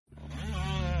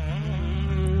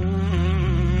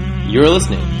You're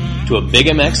listening to a Big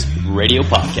MX radio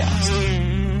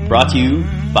podcast, brought to you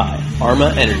by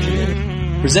Arma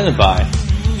Energy, presented by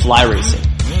Fly Racing,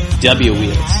 W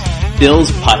Wheels,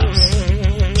 Bill's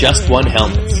Pipes, Just One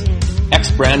Helmets,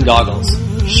 X Brand Goggles,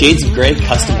 Shades of Grey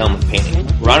Custom Helmet Painting,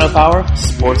 Rhino Power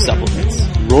Sports Supplements,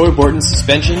 Roy Borton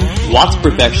Suspension, Watts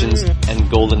Perfections, and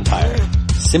Golden Tire.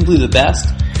 Simply the best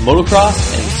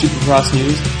motocross and supercross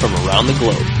news from around the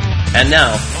globe. And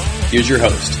now, here's your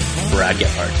host, Brad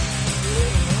Gephardt.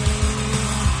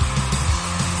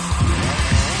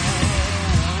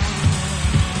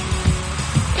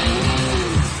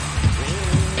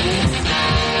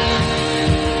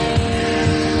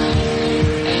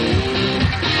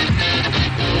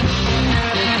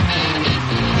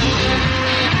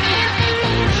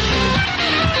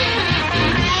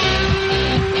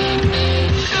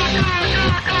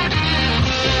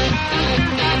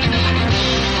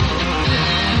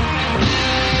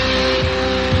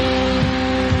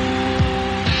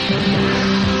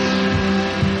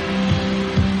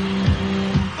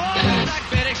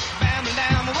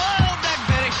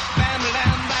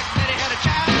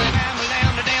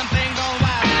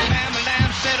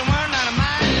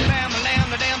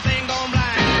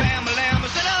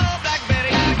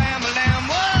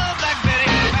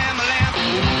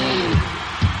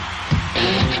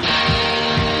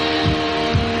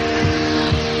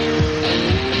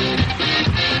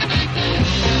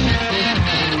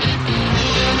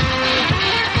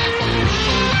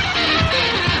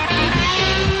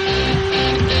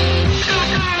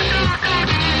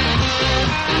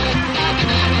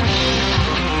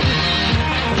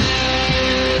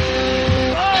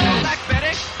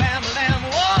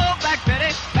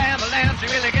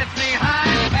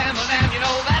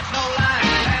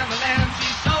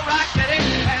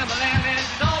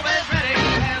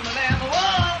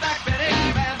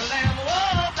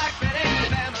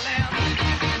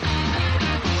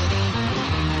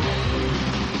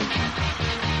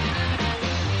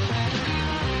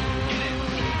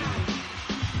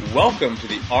 Welcome to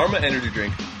the Arma Energy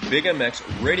Drink Big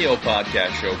MX radio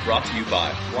podcast show, brought to you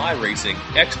by Fly Racing,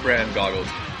 X Brand Goggles,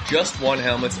 Just One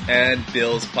Helmets, and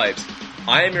Bill's Pipes.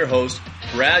 I am your host,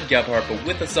 Brad Gephardt, but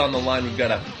with us on the line, we've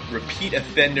got a repeat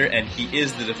offender, and he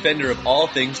is the defender of all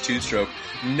things two-stroke,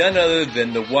 none other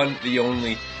than the one, the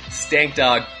only, Stank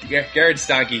Dog, Garrett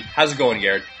Stanky. How's it going,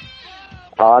 Garrett?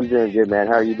 Oh, I'm doing good, man.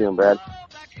 How are you doing, Brad?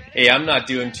 Hey, I'm not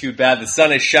doing too bad. The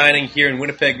sun is shining here in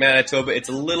Winnipeg, Manitoba. It's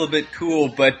a little bit cool,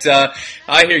 but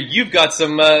I hear you've got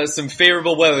some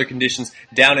favorable weather conditions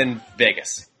down in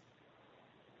Vegas.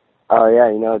 Oh,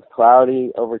 yeah, it's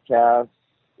cloudy, overcast,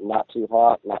 not too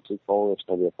hot, not too cold. It's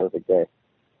going to be a perfect day.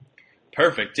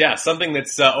 Perfect, yeah. Something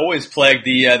that's always plagued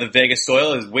the Vegas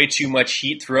soil is way too much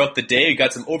heat throughout the day. You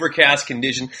got some overcast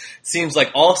condition. Seems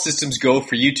like all systems go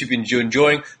for you to be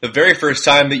enjoying the very first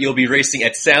time that you'll be racing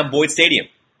at Sam Boyd Stadium.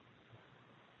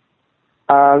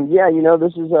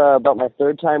 This is about my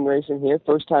third time racing here.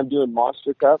 First time doing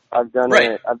Monster Cup. I've done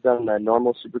the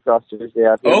normal Supercross Tuesday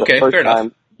out here. Okay, first fair enough.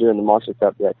 Time doing the Monster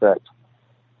Cup, yeah, correct.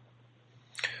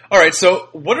 All right, so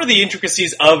what are the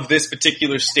intricacies of this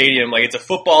particular stadium? Like, it's a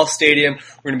football stadium.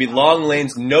 We're going to be long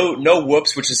lanes, no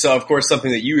whoops, which is of course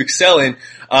something that you excel in.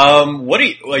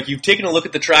 You've taken a look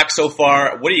at the track so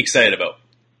far. What are you excited about?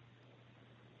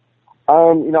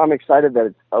 I'm excited that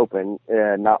it's open,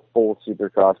 not full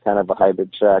Supercross, kind of a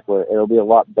hybrid track where it'll be a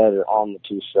lot better on the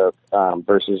two-stroke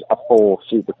versus a full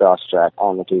Supercross track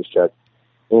on the two-stroke.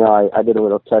 I did a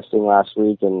little testing last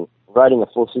week, and riding a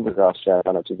full Supercross track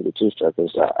on a 252 stroke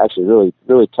is actually really,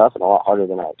 really tough and a lot harder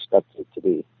than I expected it to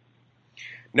be.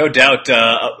 No doubt.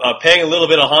 Paying a little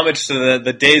bit of homage to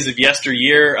the days of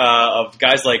yesteryear of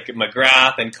guys like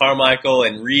McGrath and Carmichael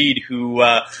and Reed, who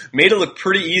made it look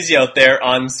pretty easy out there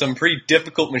on some pretty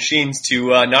difficult machines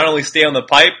to not only stay on the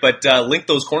pipe, but link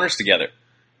those corners together.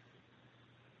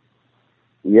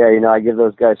 Yeah, I give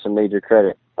those guys some major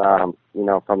credit, from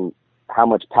how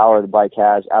much power the bike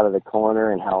has out of the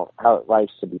corner and how it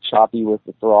likes to be choppy with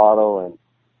the throttle, and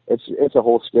it's a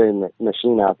whole scary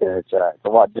machine out there. It's a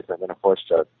lot different than a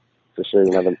four-stroke, for sure.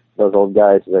 Those old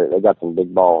guys, they got some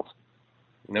big balls.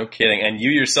 No kidding. And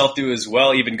you yourself do as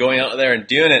well, even going out there and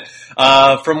doing it.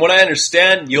 From what I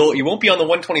understand, you won't be on the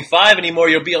 125 anymore.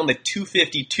 You'll be on the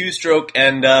 252 stroke.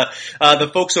 And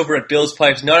the folks over at Bill's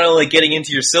Pipes not only getting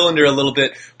into your cylinder a little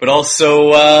bit, but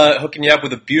also hooking you up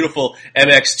with a beautiful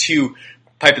MX2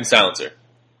 pipe and silencer.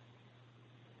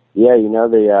 Yeah,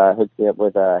 they hooked me up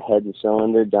with a head and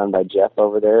cylinder done by Jeff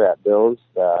over there at Bill's.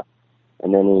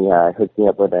 And then he hooked me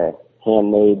up with a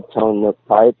handmade tone nook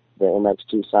pipe, the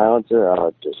MX2 silencer.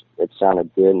 It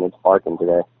sounded good, and it's barking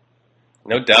today.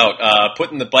 No doubt.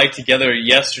 Putting the bike together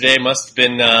yesterday must have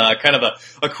been kind of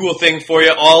a cool thing for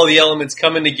you. All the elements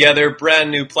coming together,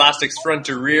 brand new plastics front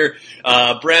to rear,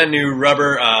 brand new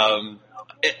rubber.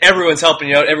 Everyone's helping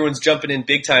you out. Everyone's jumping in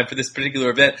big time for this particular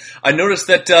event. I noticed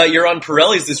that you're on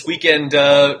Pirelli's this weekend.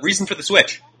 Reason for the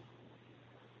switch?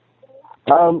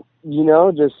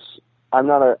 Just I'm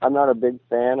not a big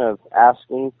fan of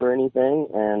asking for anything,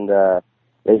 and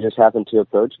they just happened to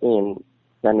approach me and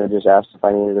kind of just asked if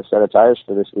I needed a set of tires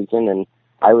for this weekend, and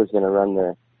I was going to run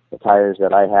the tires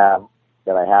that I had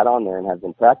on there and have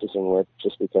been practicing with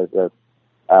just because of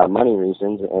money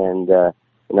reasons. And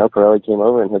Pirelli came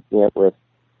over and hooked me up with.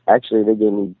 Actually, they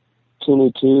gave me 2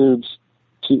 new tubes,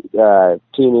 two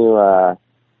new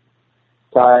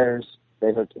tires.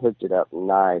 They hooked it up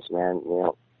nice, man.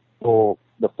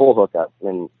 The full hookup,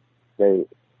 and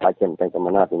I couldn't thank them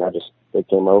enough. They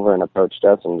came over and approached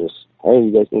us and just, hey,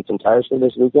 you guys need some tires for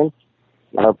this weekend?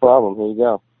 No problem. Here you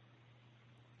go.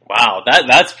 Wow,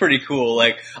 that's pretty cool.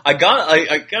 Like, I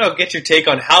gotta get your take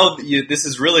on how this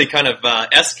has really kind of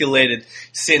escalated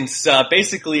since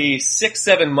basically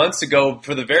 6-7 months ago.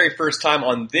 For the very first time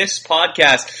on this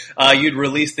podcast, you'd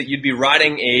released that you'd be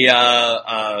riding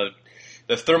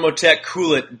the Thermotech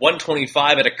Coolant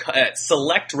 125 at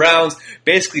select rounds.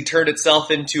 Basically, turned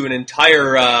itself into an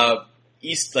entire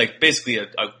basically a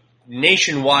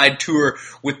nationwide tour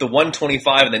with the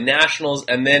 125 and the Nationals,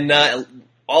 and then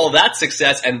all of that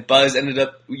success and buzz ended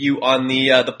up you on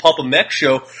the Pulp-O-Mech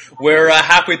show, where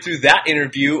halfway through that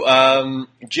interview,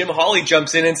 Jim Hawley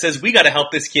jumps in and says, "We got to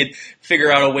help this kid figure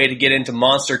out a way to get into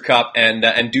Monster Cup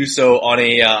and do so on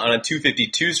a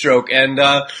 252 stroke." And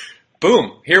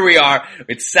boom, here we are.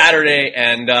 It's Saturday,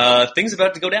 and things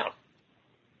about to go down.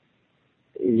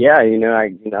 Yeah,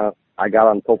 I got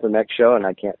on Pulp-O-Mech show, and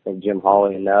I can't thank Jim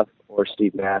Hawley enough, or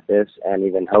Steve Mathis, and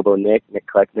even Hobo Nick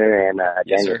Kleckner, and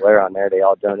Daniel Blair on there. They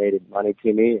all donated money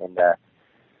to me, and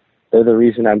they're the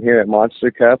reason I'm here at Monster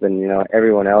Cup. And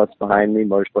everyone else behind me,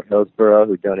 Motorsport Hillsboro,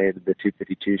 who donated the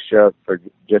 252 stroke for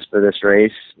this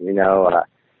race.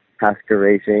 Hasker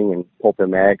Racing and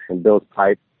Pulp-O-Mech and Bill's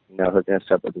Pipe, hooking us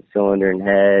up with the cylinder and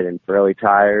head, and Pirelli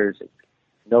tires, and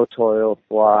No Toil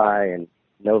Fly, and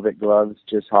Novik Gloves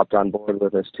just hopped on board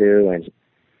with us too, and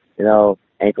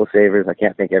Ankle Savers. I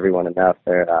can't thank everyone enough.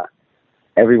 They're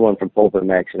everyone from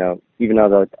Pulp-O-Mech. Even though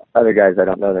the other guys I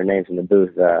don't know their names in the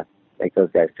booth, thank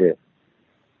those guys too.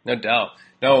 No doubt.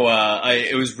 No,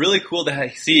 it was really cool to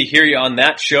hear you on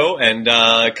that show, and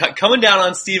coming down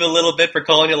on Steve a little bit for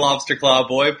calling you Lobster Claw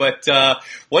Boy, but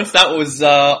once that was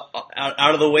out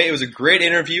of the way, it was a great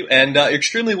interview and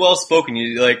extremely well spoken.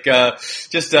 You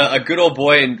just a good old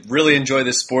boy, and really enjoy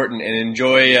this sport and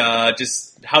enjoy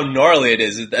just how gnarly it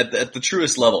is at the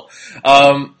truest level.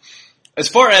 As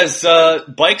far as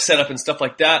bike setup and stuff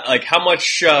like that, like how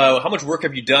much work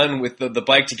have you done with the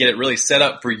bike to get it really set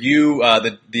up for you?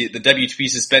 The WTP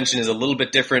suspension is a little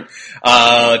bit different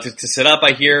to set up,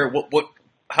 I hear.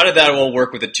 How did that all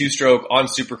work with the 2-stroke on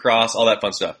Supercross, all that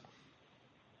fun stuff?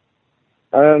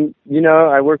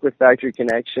 I work with Factory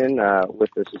Connection with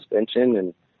the suspension,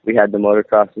 and we had the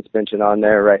motocross suspension on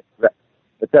there. Right.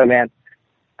 What's up, man?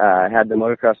 I had the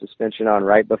motocross suspension on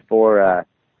right before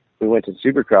we went to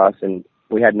Supercross, and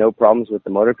we had no problems with the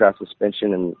motocross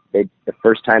suspension. And the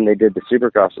first time they did the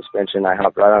Supercross suspension, I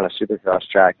hopped right on a Supercross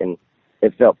track, and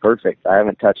it felt perfect. I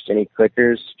haven't touched any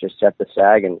clickers, just set the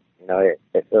sag, and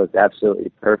it feels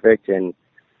absolutely perfect. And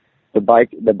the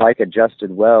bike adjusted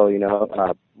well,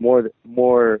 a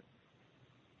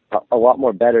lot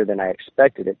more better than I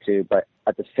expected it to. But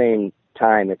at the same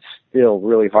time, it's still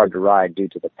really hard to ride due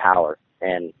to the power,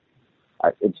 and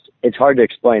it's hard to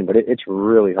explain, but it's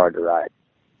really hard to ride.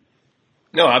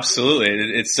 No, absolutely.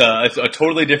 It's a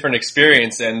totally different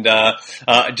experience, and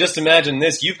just imagine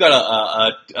this: you've got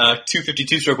a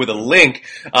 252 stroke with a link.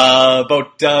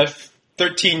 About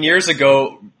 13 years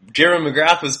ago, Jeremy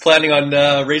McGrath was planning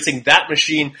on racing that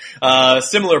machine,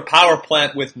 similar power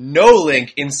plant with no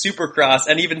link in Supercross,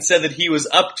 and even said that he was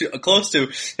up to close to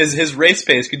his race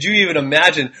pace. Could you even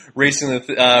imagine racing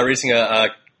a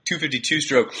 252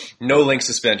 stroke, no link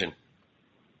suspension?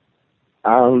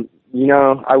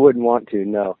 I wouldn't want to,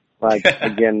 no.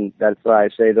 Again, that's why I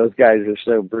say those guys are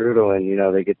so brutal, and,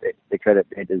 they get the credit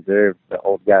they deserve, the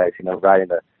old guys, riding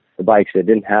the bikes that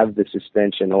didn't have the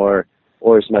suspension or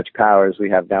as much power as we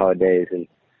have nowadays. And,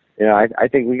 I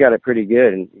think we got it pretty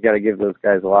good, and you got to give those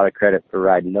guys a lot of credit for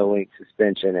riding no link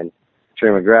suspension, and Trey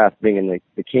McGrath being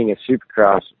the king of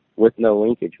Supercross with no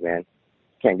linkage, man.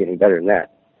 Can't get any better than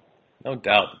that. No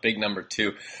doubt, the big number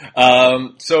 2.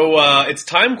 So it's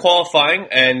time qualifying,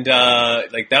 and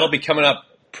that'll be coming up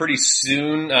pretty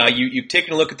soon. You've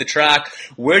taken a look at the track.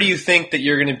 Where do you think that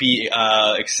you're going to be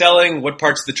excelling? What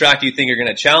parts of the track do you think are going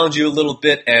to challenge you a little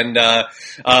bit? And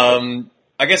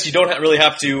I guess you don't really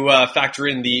have to factor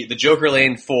in the Joker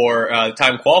lane for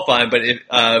time qualifying, but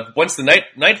once the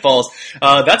night falls,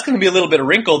 that's going to be a little bit of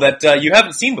wrinkle that you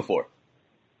haven't seen before.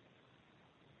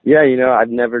 Yeah, I've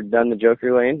never done the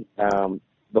Joker lane.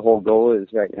 The whole goal is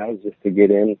right now is just to get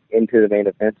into the main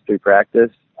events through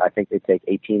practice. I think they take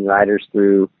 18 riders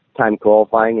through time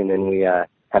qualifying, and then we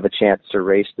have a chance to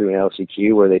race through an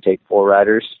LCQ where they take 4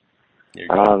 riders. There's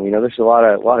a lot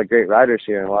of great riders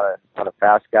here and a lot of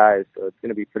fast guys, so it's going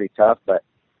to be pretty tough. But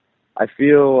I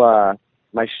feel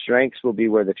my strengths will be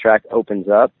where the track opens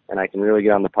up and I can really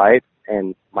get on the pipe,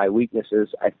 and my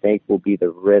weaknesses I think will be the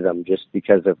rhythm, just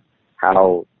because of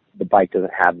how the bike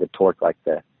doesn't have the torque like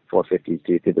the 450s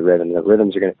do through the rhythm. The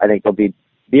rhythms are I think they'll be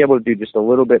able to do just a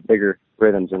little bit bigger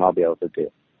rhythms than I'll be able to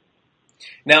do.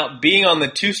 Now, being on the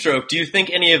 2-stroke, do you think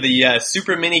any of the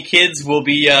super mini kids will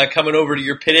be coming over to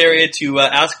your pit area to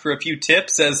ask for a few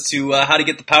tips as to how to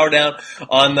get the power down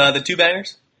on the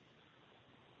 2-bangers?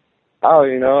 Oh,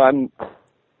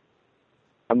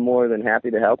 I'm more than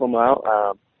happy to help them out.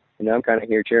 I'm kind of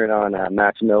here cheering on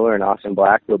Max Miller and Austin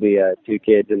Black. There'll be 2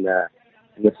 kids in the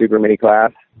super mini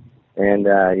class. And,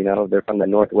 they're from the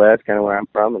Northwest, kind of where I'm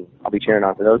from, and I'll be cheering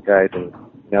on for those guys. And,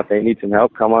 if they need some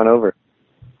help, come on over.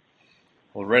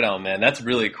 Well, right on, man. That's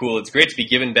really cool. It's great to be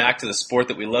giving back to the sport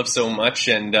that we love so much,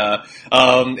 and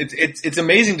it's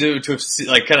amazing to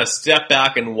have kind of stepped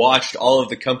back and watched all of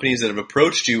the companies that have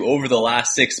approached you over the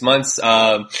last 6 months.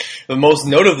 The most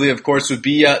notably, of course, would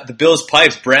be the Bills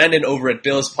Pipes. Brandon over at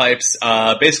Bills Pipes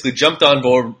basically jumped on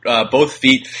board both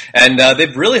feet, and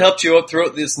they've really helped you out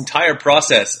throughout this entire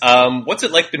process. What's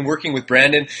it like been working with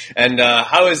Brandon, and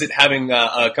how is it having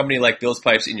a company like Bills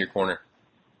Pipes in your corner?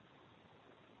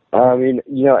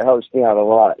 It helps me out a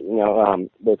lot.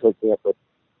 They've hooked me up with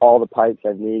all the pipes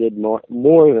I've needed, more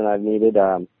than I've needed,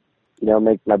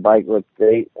 makes my bike look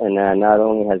great. And not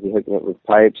only has he hooked me up with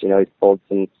pipes, he's pulled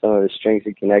some of the strings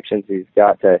and connections he's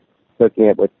got to hook me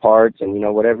up with parts and,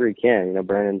 whatever he can.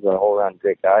 Brandon's a whole-around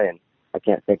great guy, and I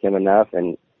can't thank him enough.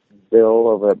 And Bill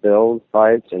over at Bill's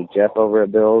Pipes and Jeff over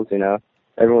at Bill's,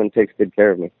 everyone takes good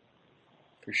care of me.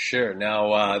 For sure.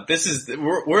 Now,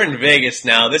 we're in Vegas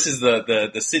now. This is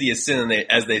the city of sin,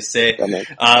 as they say.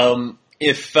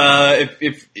 If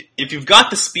you've got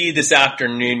the speed this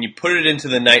afternoon, you put it into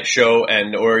the night show,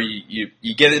 or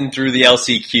you get it in through the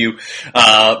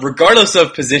LCQ, regardless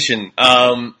of position,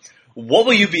 what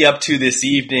will you be up to this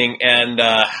evening? And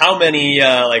how many?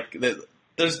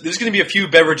 There's going to be a few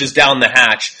beverages down the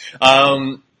hatch.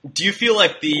 Do you feel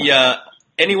like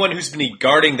anyone who's been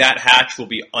guarding that hatch will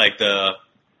be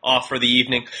off for the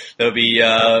evening? There'll be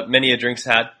many a drinks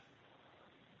had.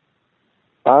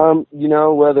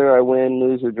 Whether I win,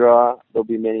 lose, or draw, there'll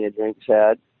be many a drinks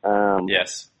had.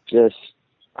 Yes. Just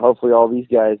hopefully all these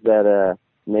guys that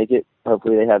make it,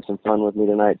 hopefully they have some fun with me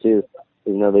tonight too.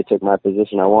 Even though they took my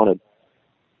position I wanted.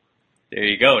 There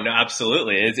you go. No,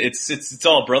 absolutely. It's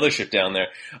all brothership down there.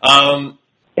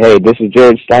 Hey, this is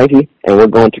George Steinke, and we're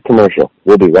going to commercial.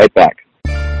 We'll be right back.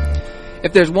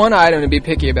 If there's one item to be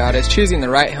picky about, it's choosing the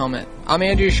right helmet. I'm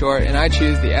Andrew Short, and I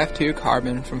choose the F2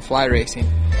 Carbon from Fly Racing.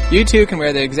 You too can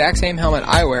wear the exact same helmet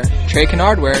I wear, Trey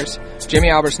Kennard wears, Jimmy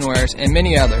Albertson wears, and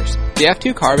many others. The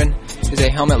F2 Carbon is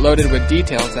a helmet loaded with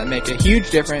details that make a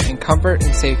huge difference in comfort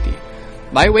and safety.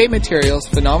 Lightweight materials,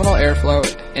 phenomenal airflow,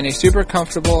 and a super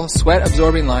comfortable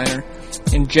sweat-absorbing liner,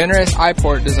 and generous eye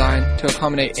port design to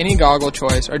accommodate any goggle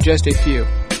choice are just a few.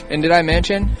 And did I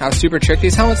mention how super trick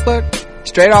these helmets look?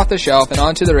 Straight off the shelf and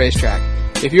onto the racetrack.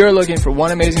 If you are looking for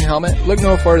one amazing helmet, look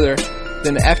no further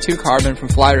than the F2 Carbon from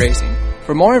Fly Racing.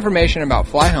 For more information about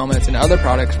Fly helmets and other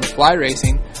products from Fly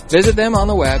Racing, visit them on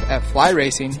the web at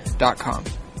flyracing.com.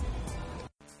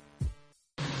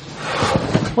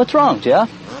 What's wrong,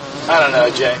 Jeff? I don't know,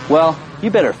 Jay. Well,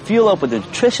 you better fuel up with a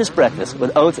nutritious breakfast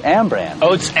with Oats and Bran.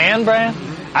 Oats and Bran?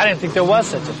 I didn't think there was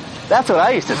such a thing. That's what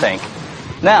I used to think.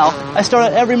 Now, I start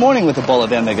out every morning with a bowl of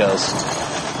Emigos.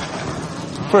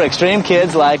 For extreme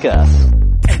kids like us.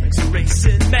 Eric's a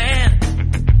racing man,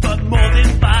 but more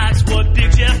than bikes, what Big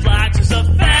Jeff likes is a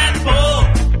fat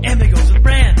bull. Emigos a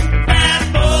brand,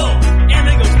 fat bull.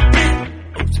 Emigos a brand,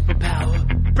 Oats for power,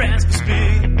 brands for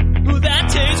speed. Ooh, that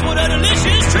tastes what a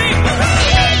delicious treat.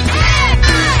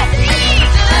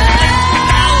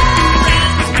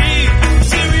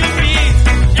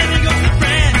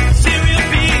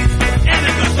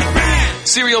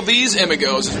 Cereal B's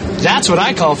Emigos. That's what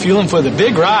I call fueling for the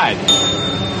big ride.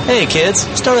 Hey kids,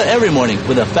 start out every morning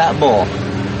with a fat bowl.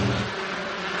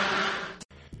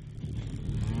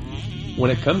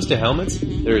 When it comes to helmets,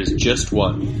 there is just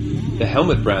one. The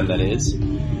helmet brand, that is.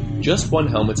 Just One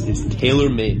Helmets is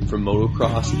tailor-made for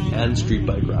motocross and street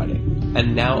bike riding,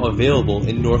 and now available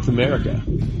in North America.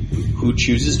 Who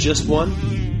chooses Just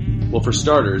One? Well, for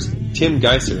starters, Tim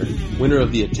Geiser, winner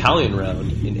of the Italian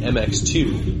round in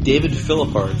MX2, David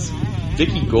Philipparts,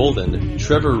 Vicky Golden,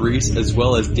 Trevor Reese, as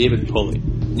well as David Pulley.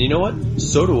 And you know what?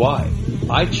 So do I.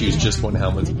 I choose Just One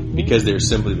Helmets because they're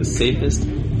simply the safest,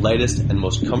 lightest, and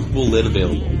most comfortable lid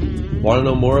available. Want to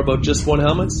know more about Just One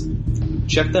Helmets?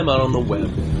 Check them out on the web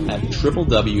at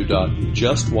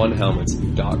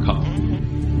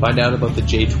www.justonehelmets.com. Find out about the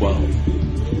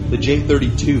J12, the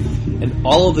J32, and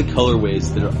all of the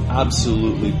colorways that are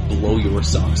absolutely blow your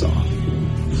socks off.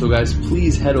 So guys,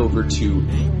 please head over to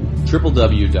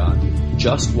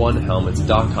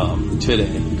www.justonehelmets.com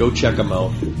today. Go check them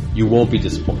out. You won't be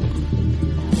disappointed.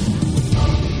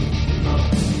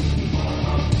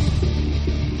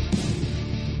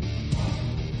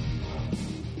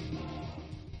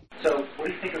 So, what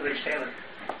do you think of Rich Taylor?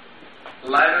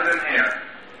 Lighter than air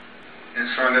and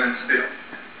stronger than steel.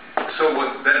 So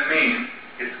what that means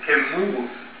is it can move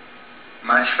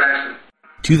much faster.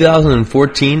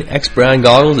 2014 X-Brand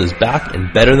Goggles is back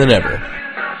and better than ever.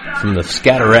 From the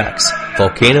Scatter X,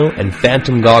 Volcano, and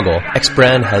Phantom Goggle,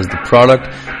 X-Brand has the product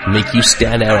to make you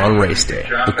stand out on race day.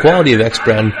 The quality of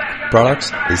X-Brand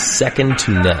products is second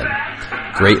to none.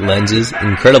 Great lenses,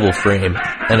 incredible frame,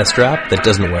 and a strap that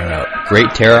doesn't wear out.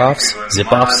 Great tear-offs,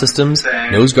 zip-off systems,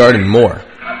 nose guard, and more.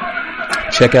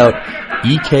 Check out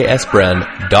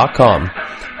eksbrand.com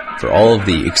for all of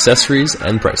the accessories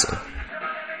and pricing.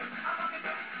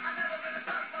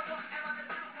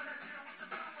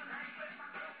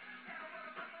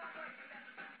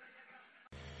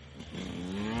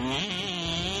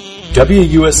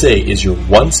 WUSA is your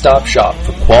one-stop shop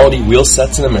for quality wheel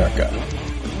sets in America.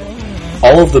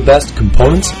 All of the best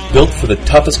components built for the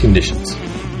toughest conditions.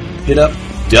 Hit up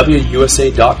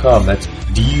WUSA.com, that's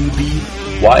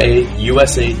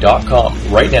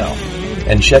DUBYAUSA.com right now,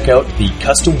 and check out the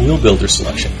custom wheel builder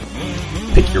selection.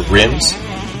 Pick your rims,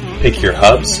 pick your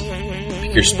hubs,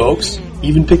 pick your spokes,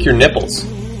 even pick your nipples,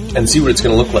 and see what it's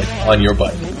going to look like on your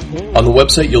bike. On the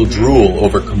website, you'll drool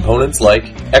over components like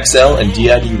XL and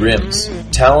DID rims,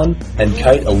 Talon and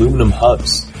Kite aluminum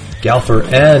hubs, Galfer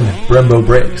and Brembo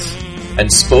brakes,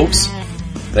 and spokes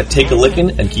that take a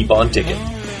licking and keep on ticking.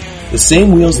 The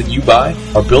same wheels that you buy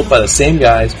are built by the same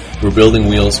guys who are building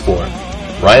wheels for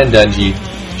Ryan Dungey,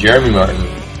 Jeremy Martin,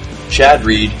 Chad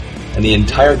Reed, and the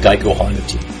entire Geico Honda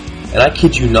team. And I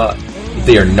kid you not,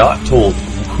 they are not told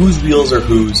whose wheels are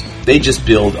whose, they just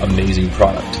build amazing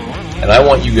product. And I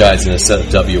want you guys in a set of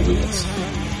W wheels.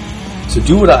 So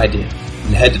do what I did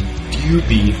and head to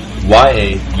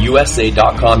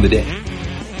WYAUSA.com today.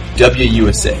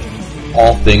 WUSA,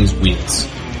 all things wheels.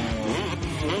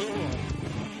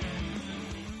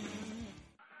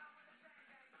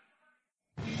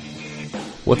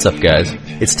 What's up, guys?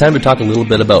 It's time to talk a little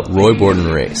bit about Roy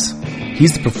Borden Race.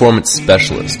 He's the performance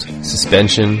specialist.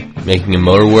 Suspension, making a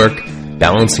motor work,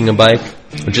 balancing a bike,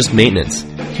 or just maintenance.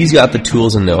 He's got the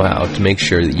tools and know-how to make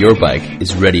sure that your bike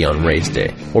is ready on race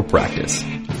day or practice.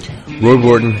 Roy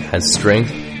Borden has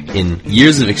strength in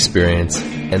years of experience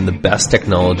and the best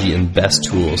technology and best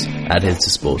tools at his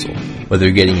disposal. Whether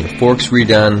you're getting your forks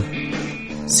redone,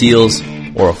 seals,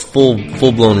 or a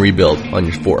full-blown rebuild on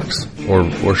your forks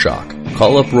or shock.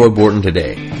 Call up Roy Borden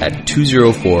today at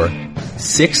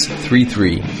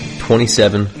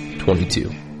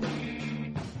 204-633-2722.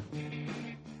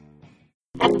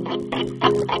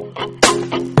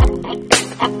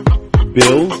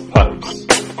 Bill's Pipes,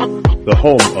 the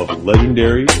home of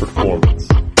legendary performance.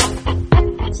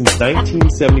 Since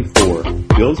 1974,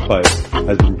 Bill's Pipes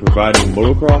has been providing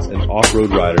motocross and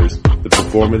off-road riders the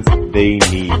performance they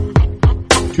need.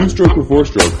 Two-stroke or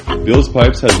four-stroke, Bill's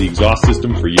Pipes has the exhaust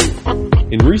system for you.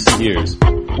 In recent years,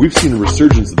 we've seen a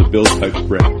resurgence of the Bill's Pipes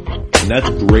brand, and that's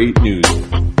great news.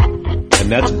 And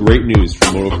that's great news for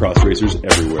motocross racers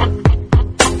everywhere.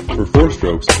 For four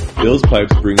strokes, Bill's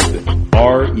Pipes brings the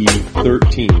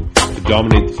RE13 to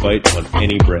dominate the fight on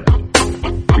any brand.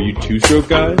 For you two-stroke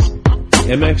guys, the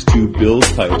MX2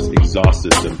 Bill's Pipes exhaust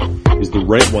system is the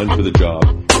right one for the job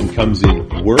and comes in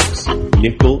Works,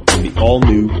 Nickel, and the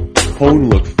all-new Cone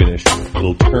Look finish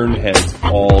that'll turn heads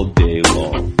all day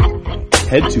long.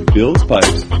 Head to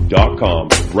billspipes.com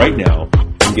right now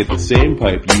and get the same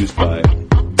pipe used by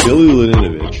Billy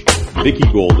Laninovich, Vicky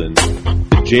Golden,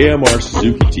 the JMR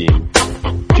Suzuki team,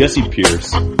 Jesse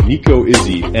Pierce, Nico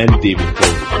Izzy, and David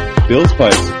Cody. Bill's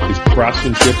Pipes is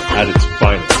craftsmanship at its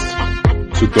finest.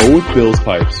 So go with Bill's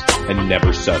Pipes and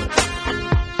never settle.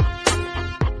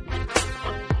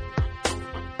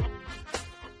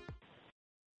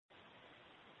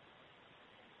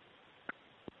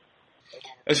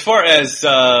 As far as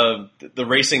the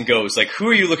racing goes, like, who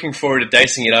are you looking forward to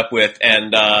dicing it up with?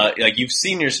 And like, you've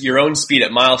seen your own speed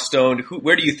at Milestone.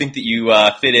 Where do you think that you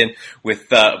fit in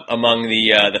with among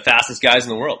the fastest guys in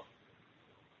the world?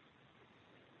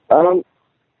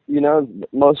 You know,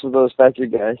 most of those factory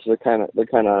guys are kind of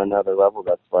on another level.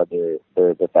 That's why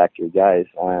they're the factory guys.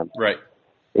 Right.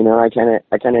 You know, I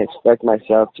kind of expect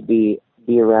myself to be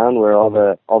around where all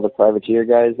the privateer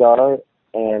guys are,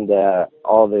 and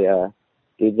all the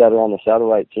dudes that are on the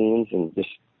satellite teams, and just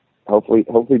hopefully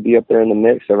be up there in the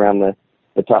mix around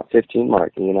the top 15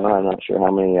 mark. And, you know, I'm not sure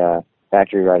how many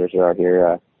factory riders there are here.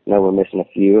 I know we're missing a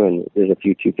few, and there's a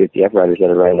few 250F riders that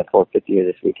are riding the 450 here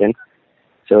this weekend.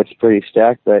 So it's pretty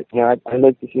stacked, but, you know, I'd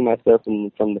like to see myself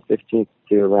from the 15th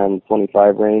to around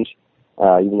 25 range,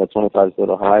 even though 25 is a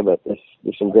little high, but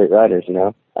there's some great riders, you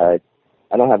know. I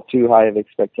don't have too high of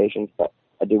expectations, but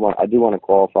I do want to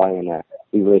qualify and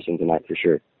be racing tonight for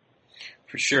sure.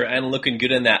 For sure, and looking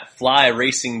good in that Fly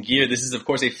Racing gear. This is, of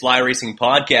course, a Fly Racing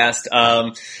podcast.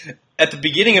 At the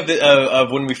beginning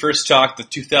of when we first talked, the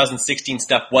 2016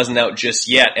 stuff wasn't out just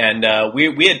yet, and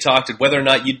we had talked at whether or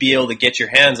not you'd be able to get your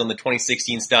hands on the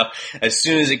 2016 stuff as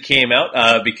soon as it came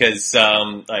out, because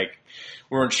like,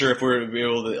 we weren't sure if we were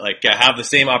able to like have the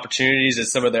same opportunities as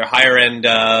some of their higher end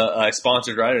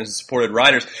sponsored riders and supported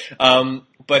riders.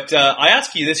 But I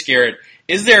ask you this, Garrett: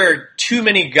 is there too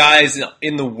many guys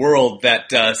in the world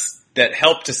that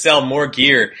help to sell more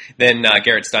gear than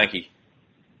Garrett Steinke?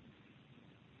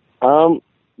 You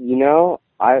know,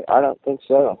 I don't think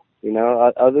so. You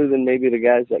know, other than maybe the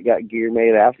guys that got gear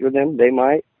made after them, they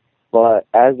might. But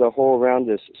as a whole around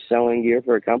just selling gear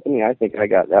for a company, I think I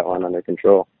got that one under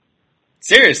control.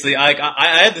 Seriously, I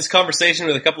had this conversation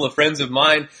with a couple of friends of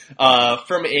mine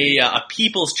from a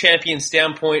people's champion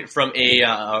standpoint, from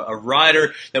a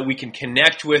rider that we can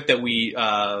connect with, that we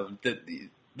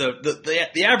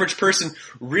the average person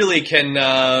really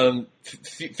can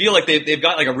feel like they've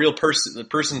got like a real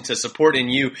person to support in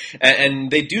you,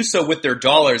 and they do so with their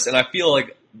dollars. And I feel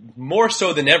like more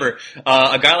so than ever,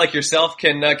 a guy like yourself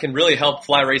can really help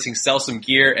Fly Racing sell some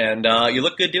gear, and you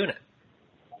look good doing it.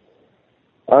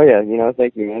 Oh yeah, you know,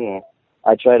 thank you, man.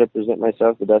 I try to present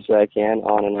myself the best way I can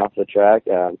on and off the track.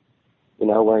 You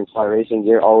know, wearing Fly Racing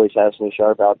gear always has me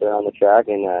sharp out there on the track,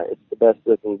 and it's the best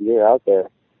looking gear out there.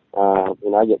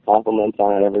 You know, I get compliments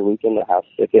on it every weekend of how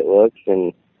sick it looks,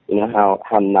 and you know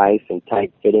how nice and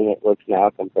tight fitting it looks now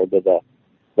compared to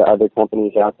the other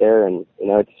companies out there. And you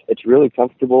know, it's really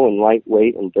comfortable and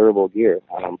lightweight and durable gear.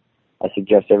 I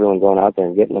suggest everyone going out there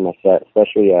and getting them a set,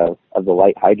 especially of the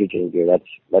light hydrogen gear.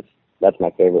 That's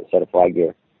my favorite set of Fly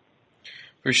gear.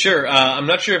 For sure. I'm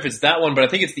not sure if it's that one, but I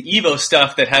think it's the Evo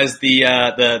stuff that has the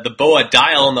BOA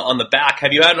dial on the back.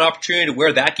 Have you had an opportunity to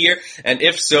wear that gear? And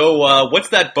if so, what's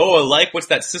that BOA like? What's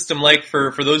that system like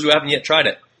for those who haven't yet tried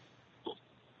it?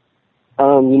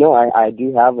 You know, I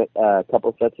do have a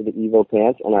couple sets of the Evo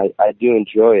pants, and I do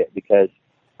enjoy it because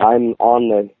I'm on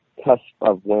the cusp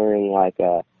of wearing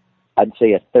I'd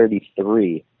say a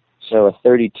 33. So a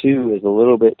 32 is a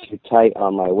little bit too tight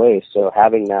on my waist. So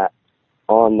having that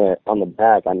on the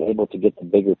back, I'm able to get the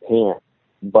bigger pant,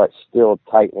 but still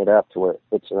tighten it up to where it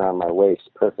fits around my waist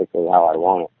perfectly how I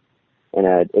want it.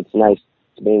 And it's nice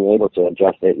being able to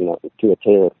adjust it, you know, to a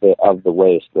tailor fit of the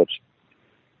waist, which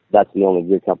that's the only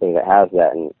gear company that has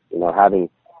that. And, you know, having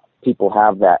people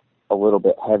have that a little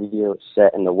bit heavier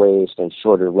set in the waist and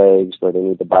shorter legs where they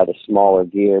need to buy the smaller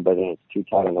gear, but then it's too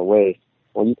tight on the waist,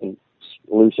 well, you can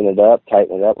loosen it up,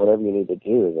 tighten it up, whatever you need to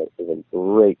do is a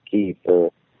great key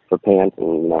for pants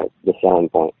and, you know, the selling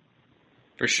point.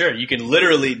 For sure. You can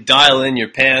literally dial in your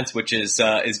pants, which is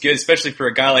good, especially for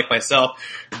a guy like myself.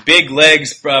 Big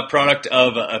legs, product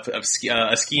of a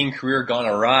skiing career gone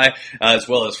awry, as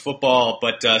well as football,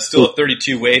 but still a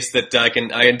 32 waist that I can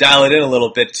dial it in a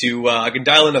little bit to, I can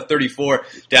dial in a 34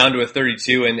 down to a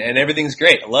 32, and everything's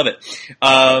great. I love it.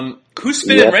 Who's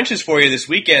spinning wrenches for you this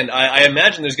weekend? I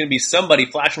imagine there's going to be somebody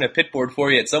flashing a pitboard for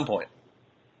you at some point.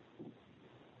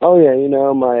 Oh yeah, you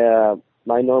know,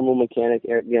 my normal mechanic,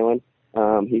 Eric Gillen,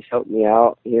 he's helped me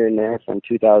out here and there from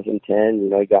 2010. You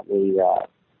know, he got me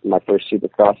my first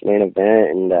Supercross main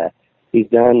event, and he's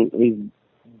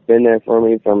been there for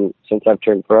me since I've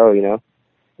turned pro. You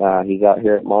know, he's out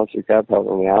here at Monster Cup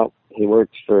helping me out. He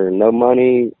works for no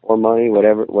money or money,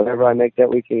 whatever I make that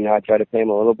weekend. You know, I try to pay him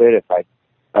a little bit. If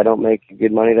I don't make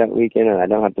good money that weekend and I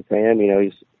don't have to pay him, you know,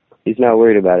 he's not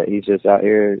worried about it. He's just out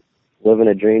here living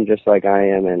a dream just like I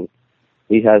am, and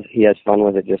he has fun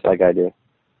with it just like I do.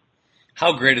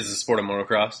 How great is the sport of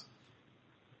motocross?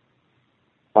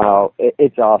 Oh,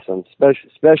 it's awesome,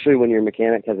 especially when your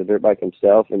mechanic has a dirt bike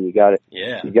himself, and you got it.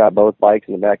 Yeah. You got both bikes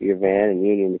in the back of your van, and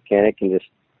you and your mechanic can just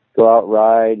go out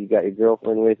ride. You got your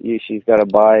girlfriend with you; she's got a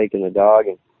bike and a dog,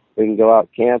 and we can go out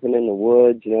camping in the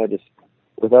woods. You know, just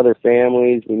with other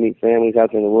families. We meet families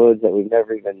out there in the woods that we've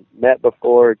never even met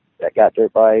before that got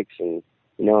dirt bikes, and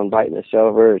you know, inviting us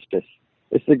over.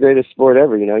 It's the greatest sport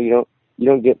ever. You know, you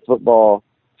don't get football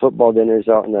dinners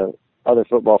out in the other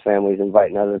football families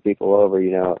inviting other people over,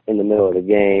 you know, in the middle of the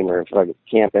game, or like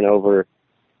camping over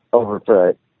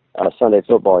for a Sunday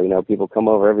football. You know, people come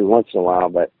over every once in a while,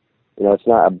 but you know, it's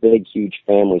not a big, huge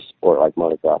family sport like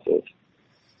motocross is.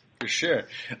 For sure.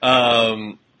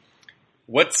 How's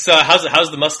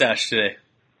the mustache today?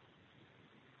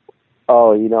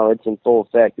 Oh, you know, it's in full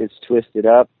effect. It's twisted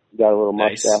up. Got a little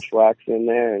Nice. mustache wax in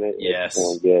there, and it's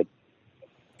going good.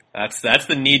 That's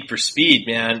the need for speed,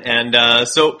 man. And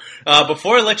so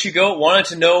before I let you go, wanted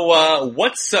to know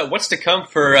what's to come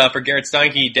for Garrett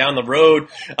Steinke down the road.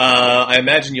 I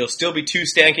imagine you'll still be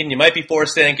 2-stanking. You might be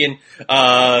 4-stanking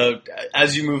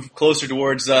as you move closer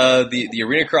towards the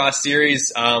Arena Cross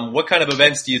series. What kind of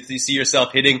events do you see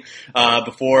yourself hitting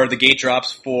before the gate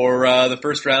drops for the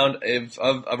first round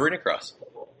of Arena Cross?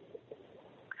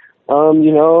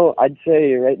 You know, I'd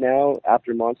say right now,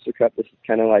 after Monster Cup, this is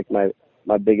kind of like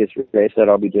my biggest race that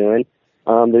I'll be doing.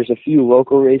 There's a few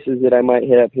local races that I might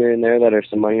hit up here and there that are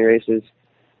some money races,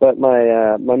 but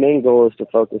my main goal is to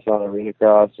focus on Arena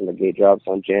Cross and the gate drops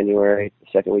on the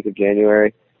second week of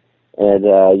January. And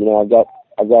you know,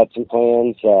 I've got some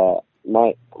plans.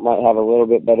 Might have a little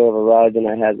bit better of a ride than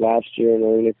I had last year in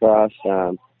Arena Cross.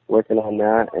 Working on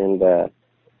that, and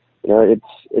you know,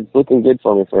 it's looking good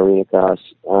for me for Arena Cross.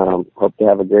 Hope to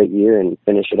have a great year and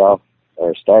finish it off,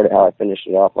 or start it how I finished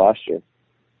it off last year.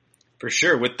 For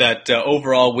sure, with that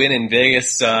overall win in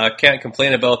Vegas, can't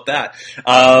complain about that.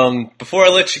 Before I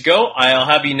let you go, I'll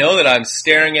have you know that I'm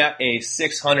staring at a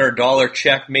 $600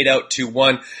 check made out to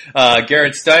one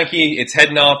Garrett Steinke. It's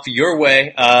heading off your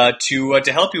way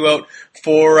to help you out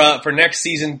for next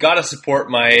season. Gotta support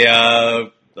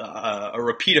my a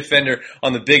repeat offender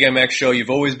on the Big MX show. You've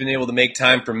always been able to make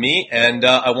time for me, and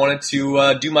I wanted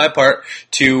to do my part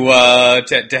to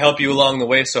help you along the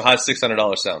way. So how's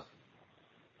 $600 sound?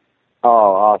 Oh,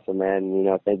 awesome, man. You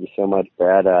know, thank you so much,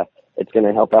 Brad. It's going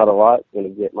to help out a lot. It's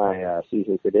going to get my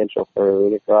season credential for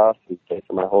Arena Cross and pay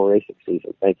for my whole racing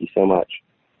season. Thank you so much.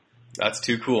 That's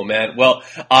too cool, man. Well,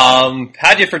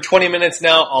 had you for 20 minutes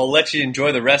now. I'll let you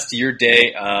enjoy the rest of your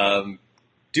day.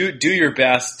 Do your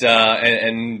best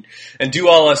and do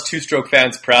all us two-stroke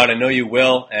fans proud. I know you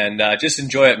will, and just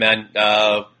enjoy it, man.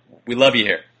 We love you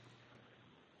here.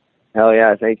 Hell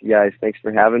yeah, thank you guys. Thanks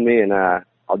for having me, and I'll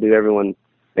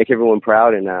make everyone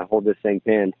proud and hold this thing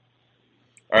pinned.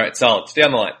 All right, solid. Stay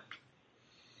on the line.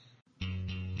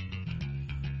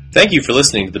 Thank you for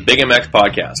listening to the Big MX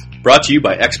podcast, brought to you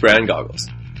by X Brand Goggles.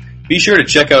 Be sure to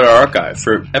check out our archive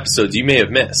for episodes you may have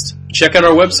missed. Check out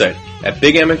our website at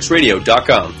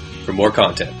bigmxradio.com for more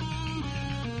content.